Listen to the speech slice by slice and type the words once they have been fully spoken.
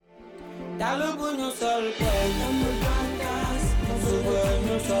Talubuño sol, amul bankas,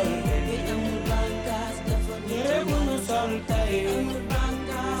 subuño sol, amul bankas, yerebuño sol, amul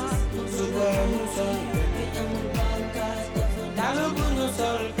bankas, subuño sol, amul bankas, talubuño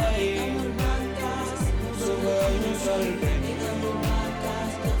sol, amul bankas, subuño sol, amul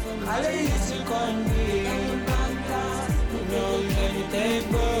bankas, ale yisi konbi, amul bankas, no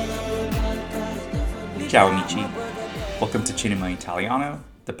you Ciao amici. Welcome to Cinema Italiano,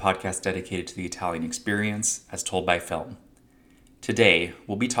 the podcast dedicated to the Italian experience as told by film. Today,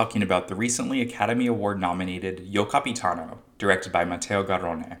 we'll be talking about the recently Academy Award nominated Io Capitano, directed by Matteo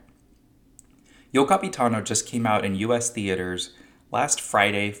Garrone. Io Capitano just came out in US theaters last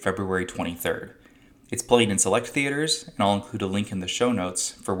Friday, February 23rd. It's playing in select theaters, and I'll include a link in the show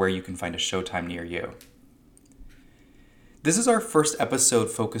notes for where you can find a showtime near you. This is our first episode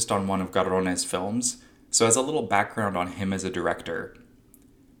focused on one of Garrone's films, so as a little background on him as a director.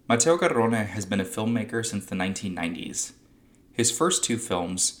 Matteo Garrone has been a filmmaker since the 1990s. His first two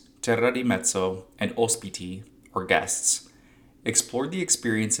films, Terra di Mezzo and Ospiti, or Guests, explored the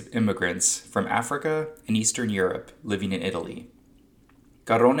experience of immigrants from Africa and Eastern Europe living in Italy.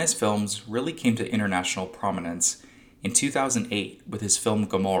 Garrone's films really came to international prominence in 2008 with his film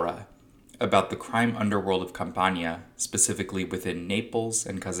Gomorra, about the crime underworld of Campania, specifically within Naples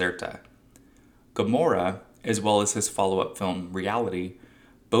and Caserta. Gomorra, as well as his follow-up film Reality,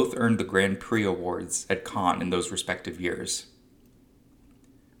 both earned the Grand Prix awards at Cannes in those respective years.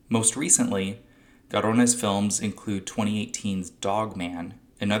 Most recently, Garrone's films include 2018's Dog Man,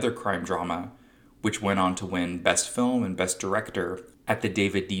 another crime drama, which went on to win Best Film and Best Director at the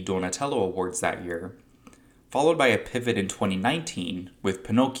David Di Donatello Awards that year, followed by a pivot in 2019 with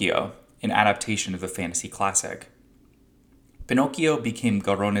Pinocchio, an adaptation of the fantasy classic. Pinocchio became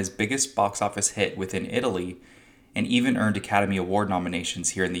Garrone's biggest box office hit within Italy and even earned Academy Award nominations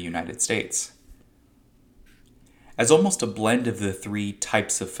here in the United States. As almost a blend of the three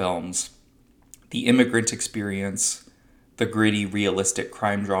types of films, the immigrant experience, the gritty, realistic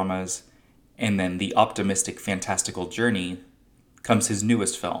crime dramas, and then the optimistic, fantastical journey, comes his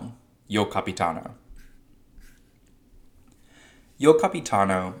newest film, Io Capitano. Io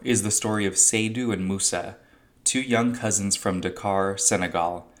Capitano is the story of Seydou and Moussa, two young cousins from Dakar,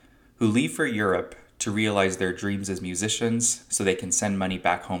 Senegal, who leave for Europe to realize their dreams as musicians so they can send money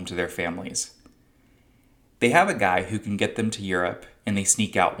back home to their families. They have a guy who can get them to Europe, and they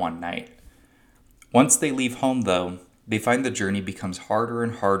sneak out one night. Once they leave home, though, they find the journey becomes harder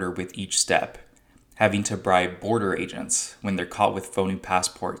and harder with each step, having to bribe border agents when they're caught with phony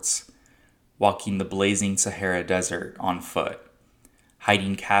passports, walking the blazing Sahara Desert on foot,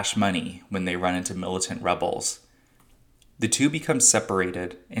 hiding cash money when they run into militant rebels. The two become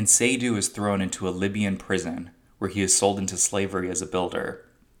separated, and Seydou is thrown into a Libyan prison where he is sold into slavery as a builder.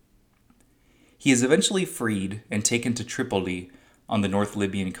 He is eventually freed and taken to Tripoli on the North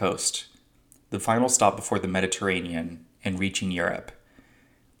Libyan coast, the final stop before the Mediterranean and reaching Europe.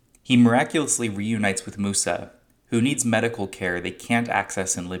 He miraculously reunites with Moussa, who needs medical care they can't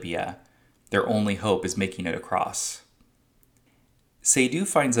access in Libya. Their only hope is making it across. Seydou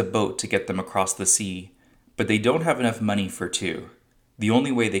finds a boat to get them across the sea, but they don't have enough money for two. The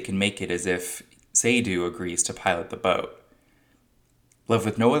only way they can make it is if Seydou agrees to pilot the boat. Left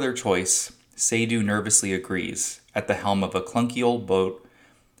with no other choice, Seydou nervously agrees, at the helm of a clunky old boat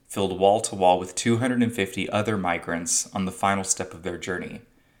filled wall to wall with 250 other migrants on the final step of their journey.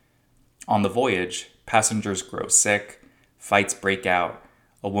 On the voyage, passengers grow sick, fights break out,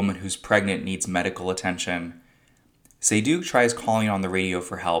 a woman who's pregnant needs medical attention. Seydou tries calling on the radio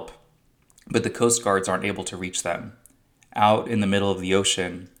for help, but the Coast Guards aren't able to reach them. Out in the middle of the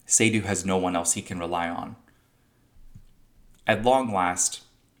ocean, Seydou has no one else he can rely on. At long last,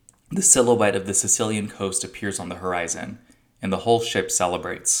 the silhouette of the Sicilian coast appears on the horizon, and the whole ship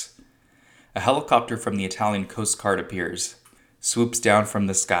celebrates. A helicopter from the Italian Coast Guard appears, swoops down from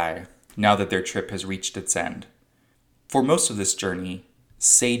the sky, now that their trip has reached its end. For most of this journey,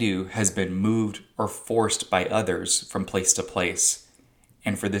 Seydou has been moved or forced by others from place to place,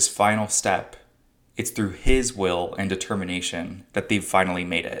 and for this final step, it's through his will and determination that they've finally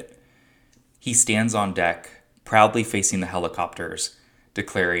made it. He stands on deck, proudly facing the helicopters,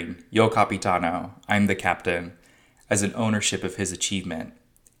 declaring, "Io Capitano, I'm the captain," as an ownership of his achievement,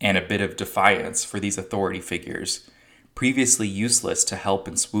 and a bit of defiance for these authority figures, previously useless to help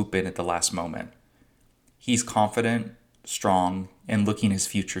and swoop in at the last moment. He's confident, strong, and looking his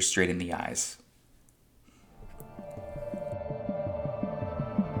future straight in the eyes.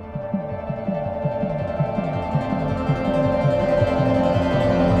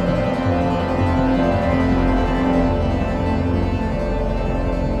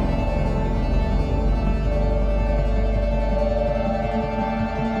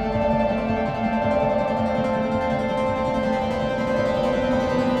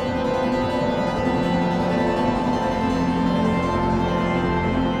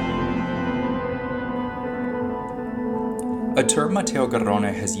 A term Matteo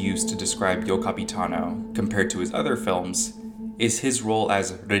Garrone has used to describe Io Capitano, compared to his other films, is his role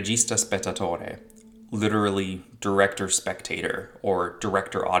as regista spettatore, literally director-spectator or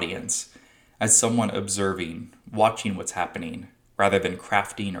director-audience, as someone observing, watching what's happening, rather than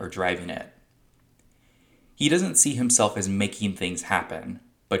crafting or driving it. He doesn't see himself as making things happen,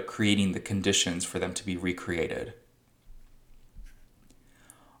 but creating the conditions for them to be recreated.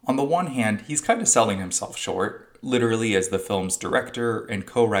 On the one hand, he's kind of selling himself short, literally as the film's director and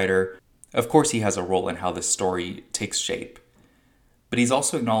co-writer. Of course, he has a role in how this story takes shape. But he's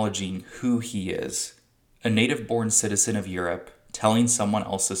also acknowledging who he is, a native-born citizen of Europe telling someone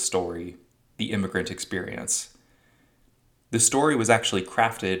else's story, the immigrant experience. The story was actually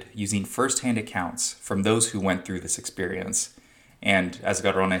crafted using first-hand accounts from those who went through this experience, and, as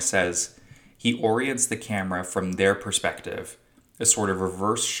Garrone says, he orients the camera from their perspective, a sort of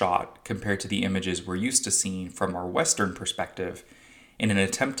reverse shot compared to the images we're used to seeing from our Western perspective, in an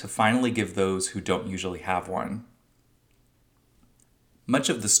attempt to finally give those who don't usually have one. Much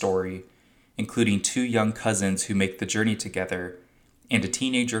of the story, including two young cousins who make the journey together and a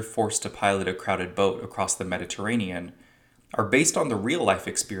teenager forced to pilot a crowded boat across the Mediterranean, are based on the real-life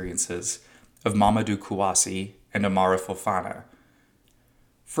experiences of Mamadou Kouassi and Amara Fofana.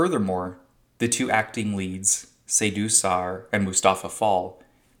 Furthermore, the two acting leads, Seydou Sarr and Mustafa Fall,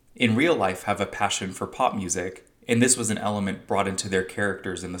 in real life have a passion for pop music, and this was an element brought into their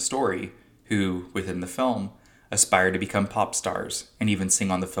characters in the story, who, within the film, aspire to become pop stars and even sing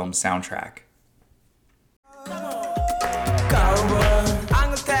on the film's soundtrack.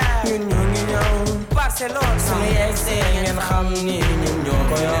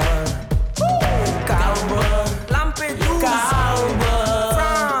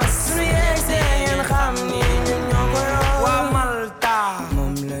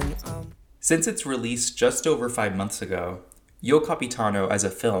 Since its release just over 5 months ago, Io Capitano as a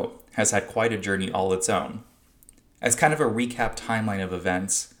film has had quite a journey all its own. As kind of a recap timeline of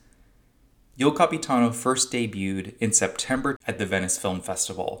events, Io Capitano first debuted in September at the Venice Film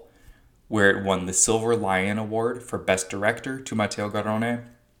Festival, where it won the Silver Lion Award for Best Director to Matteo Garrone,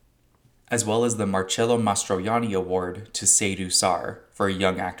 as well as the Marcello Mastroianni Award to Seydou Sarr for a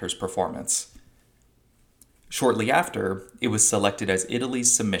young actor's performance. Shortly after, it was selected as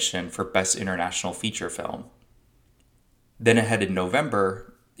Italy's submission for Best International Feature Film. Then ahead in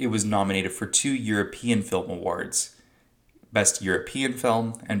November, it was nominated for 2 European Film Awards, Best European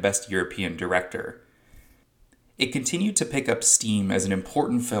Film and Best European Director. It continued to pick up steam as an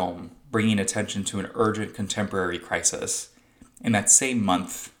important film, bringing attention to an urgent contemporary crisis. In that same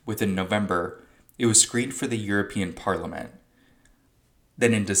month, within November, it was screened for the European Parliament.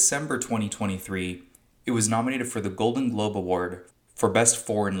 Then in December 2023, it was nominated for the Golden Globe Award for Best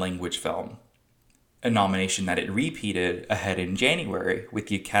Foreign Language Film, a nomination that it repeated ahead in January with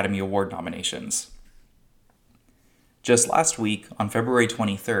the Academy Award nominations. Just last week, on February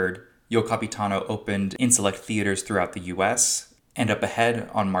 23rd, Io Capitano opened in select theaters throughout the US, and up ahead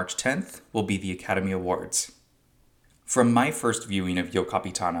on March 10th will be the Academy Awards. From my first viewing of Io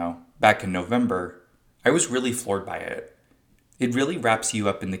Capitano, back in November, I was really floored by it. It really wraps you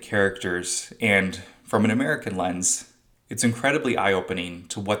up in the characters, and from an American lens, it's incredibly eye-opening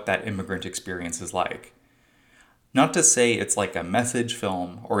to what that immigrant experience is like. Not to say it's like a message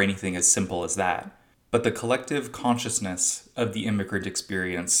film or anything as simple as that, but the collective consciousness of the immigrant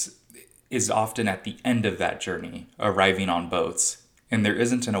experience is often at the end of that journey, arriving on boats, and there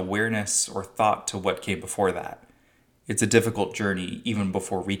isn't an awareness or thought to what came before that. It's a difficult journey even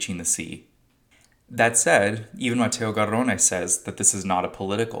before reaching the sea. That said, even Matteo Garrone says that this is not a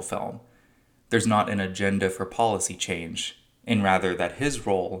political film. There's not an agenda for policy change, and rather that his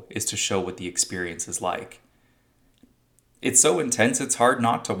role is to show what the experience is like. It's so intense it's hard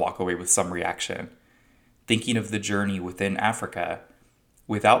not to walk away with some reaction. Thinking of the journey within Africa,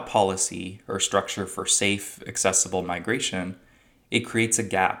 without policy or structure for safe, accessible migration, it creates a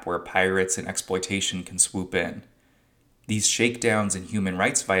gap where pirates and exploitation can swoop in. These shakedowns and human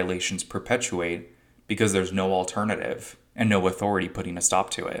rights violations perpetuate because there's no alternative and no authority putting a stop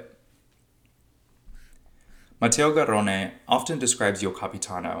to it. Matteo Garrone often describes Io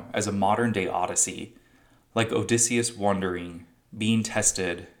Capitano as a modern-day odyssey, like Odysseus wandering, being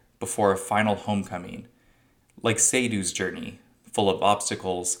tested before a final homecoming, like Seydou's journey, full of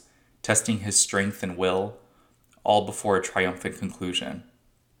obstacles, testing his strength and will, all before a triumphant conclusion.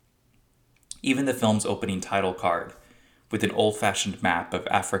 Even the film's opening title card, with an old-fashioned map of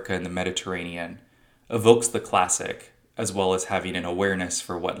Africa and the Mediterranean, evokes the classic, as well as having an awareness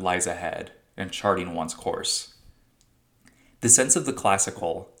for what lies ahead and charting one's course. The sense of the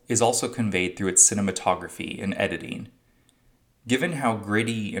classical is also conveyed through its cinematography and editing. Given how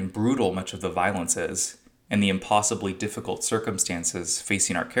gritty and brutal much of the violence is, and the impossibly difficult circumstances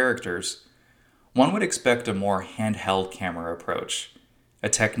facing our characters, one would expect a more handheld camera approach, a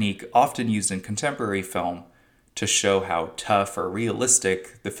technique often used in contemporary film to show how tough or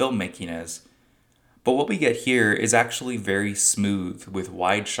realistic the filmmaking is. But what we get here is actually very smooth with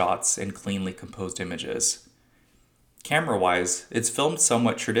wide shots and cleanly composed images. Camera-wise, it's filmed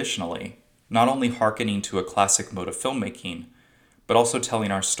somewhat traditionally, not only hearkening to a classic mode of filmmaking, but also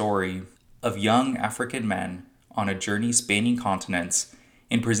telling our story of young African men on a journey spanning continents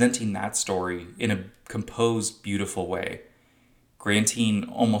and presenting that story in a composed, beautiful way, granting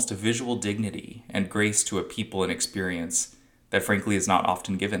almost a visual dignity and grace to a people and experience that frankly is not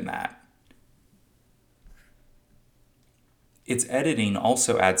often given that. Its editing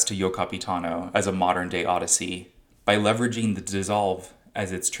also adds to Yo Capitano as a modern-day odyssey by leveraging the dissolve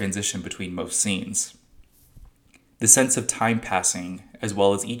as its transition between most scenes. The sense of time passing, as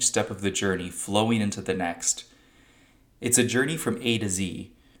well as each step of the journey flowing into the next. It's a journey from A to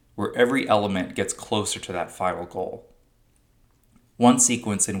Z, where every element gets closer to that final goal. One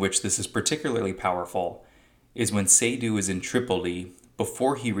sequence in which this is particularly powerful is when Seydou is in Tripoli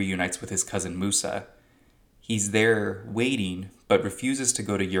before he reunites with his cousin Musa. He's there waiting, but refuses to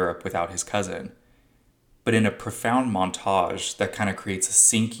go to Europe without his cousin. But in a profound montage that kind of creates a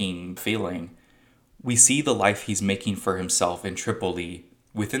sinking feeling, we see the life he's making for himself in Tripoli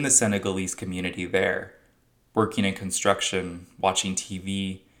within the Senegalese community there, working in construction, watching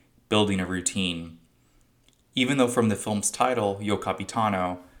TV, building a routine. Even though from the film's title, Yo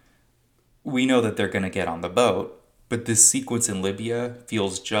Capitano, we know that they're going to get on the boat, but this sequence in Libya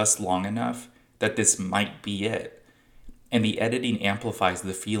feels just long enough that this might be it. And the editing amplifies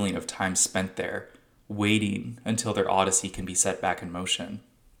the feeling of time spent there, waiting until their odyssey can be set back in motion.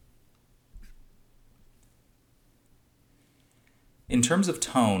 In terms of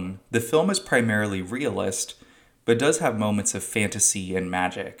tone, the film is primarily realist, but does have moments of fantasy and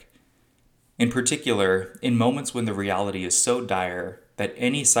magic. In particular, in moments when the reality is so dire that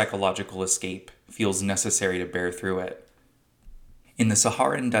any psychological escape feels necessary to bear through it. In the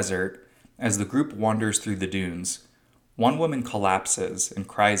Saharan desert, as the group wanders through the dunes, one woman collapses and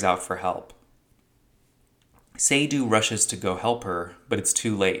cries out for help. Seydou rushes to go help her, but it's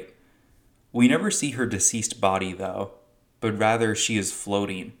too late. We never see her deceased body, though, but rather she is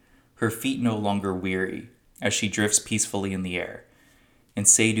floating, her feet no longer weary, as she drifts peacefully in the air, and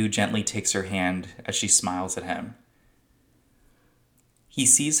Seydou gently takes her hand as she smiles at him. He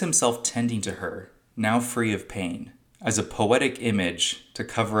sees himself tending to her, now free of pain, as a poetic image to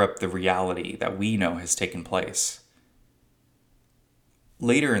cover up the reality that we know has taken place.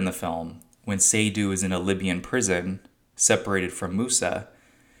 Later in the film, when Seydou is in a Libyan prison, separated from Musa,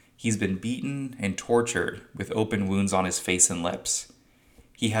 he's been beaten and tortured with open wounds on his face and lips.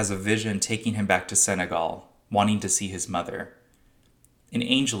 He has a vision taking him back to Senegal, wanting to see his mother. An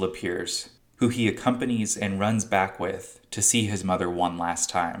angel appears, who he accompanies and runs back with to see his mother one last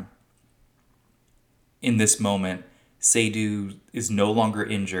time. In this moment, Seydou is no longer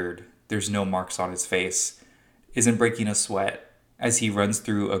injured, there's no marks on his face, isn't breaking a sweat, as he runs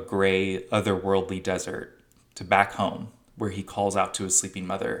through a gray, otherworldly desert to back home, where he calls out to his sleeping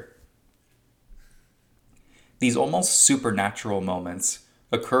mother. These almost supernatural moments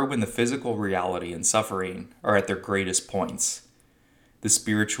occur when the physical reality and suffering are at their greatest points. The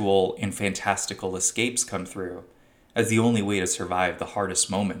spiritual and fantastical escapes come through as the only way to survive the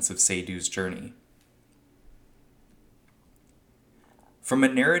hardest moments of Seydou's journey. From a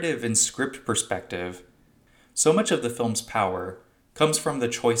narrative and script perspective, so much of the film's power comes from the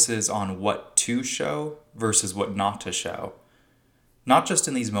choices on what to show versus what not to show. Not just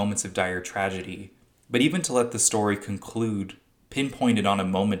in these moments of dire tragedy, but even to let the story conclude pinpointed on a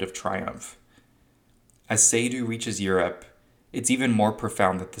moment of triumph. As Seydou reaches Europe, it's even more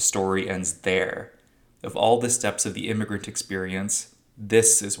profound that the story ends there. Of all the steps of the immigrant experience,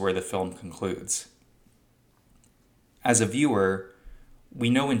 this is where the film concludes. As a viewer, we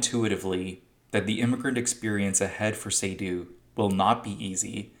know intuitively that the immigrant experience ahead for Seydou will not be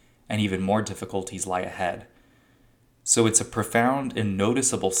easy, and even more difficulties lie ahead. So it's a profound and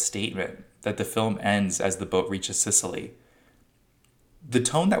noticeable statement that the film ends as the boat reaches Sicily. The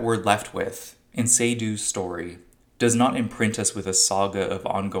tone that we're left with in Seydou's story does not imprint us with a saga of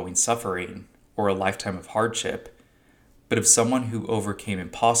ongoing suffering or a lifetime of hardship, but of someone who overcame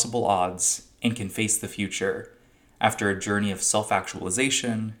impossible odds and can face the future after a journey of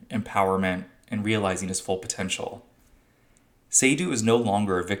self-actualization, empowerment, and realizing his full potential. Seydou is no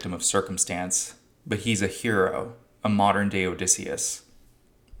longer a victim of circumstance, but he's a hero, a modern-day Odysseus.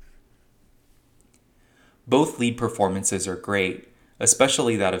 Both lead performances are great,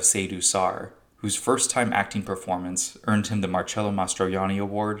 especially that of Seydou Sarr, whose first-time acting performance earned him the Marcello Mastroianni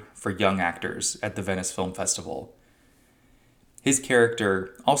Award for Young Actors at the Venice Film Festival. His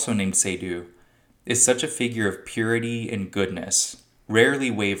character, also named Seydou, is such a figure of purity and goodness,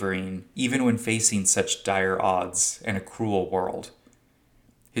 rarely wavering even when facing such dire odds and a cruel world.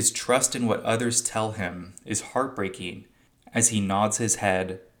 His trust in what others tell him is heartbreaking as he nods his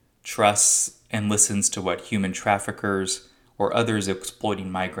head, trusts, and listens to what human traffickers or others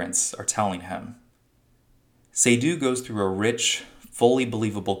exploiting migrants are telling him. Seydou goes through a rich, fully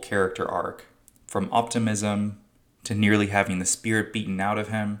believable character arc, from optimism to nearly having the spirit beaten out of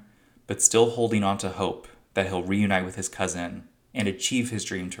him, but still holding on to hope that he'll reunite with his cousin and achieve his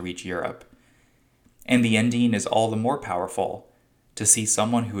dream to reach Europe. And the ending is all the more powerful, to see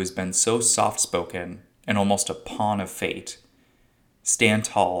someone who has been so soft-spoken and almost a pawn of fate stand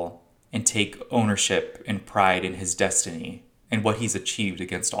tall and take ownership and pride in his destiny and what he's achieved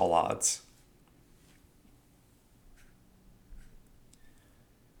against all odds.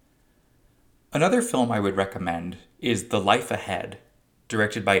 Another film I would recommend is The Life Ahead,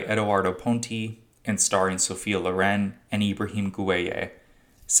 directed by Edoardo Ponti and starring Sophia Loren and Ibrahim Goueye,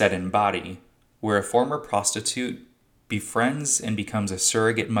 set in Bari, where a former prostitute befriends and becomes a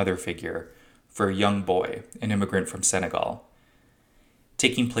surrogate mother figure for a young boy, an immigrant from Senegal.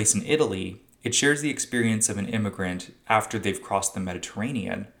 Taking place in Italy, it shares the experience of an immigrant after they've crossed the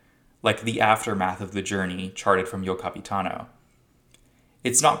Mediterranean, like the aftermath of the journey charted from Io Capitano.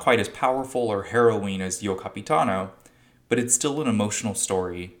 It's not quite as powerful or harrowing as Io Capitano, but it's still an emotional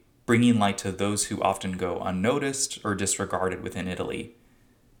story, bringing light to those who often go unnoticed or disregarded within Italy.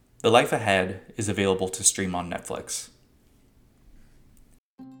 The Life Ahead is available to stream on Netflix.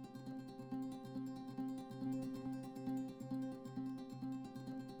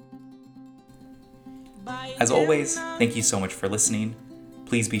 As always, thank you so much for listening.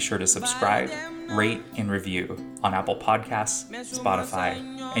 Please be sure to subscribe, rate, and review on Apple Podcasts, Spotify,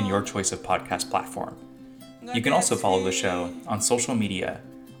 and your choice of podcast platform. You can also follow the show on social media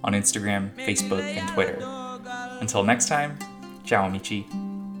on Instagram, Facebook, and Twitter. Until next time, ciao amici.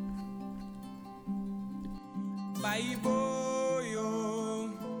 Bye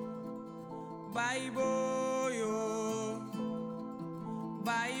boyo, bye boyo,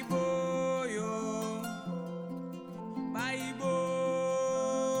 bye boyo.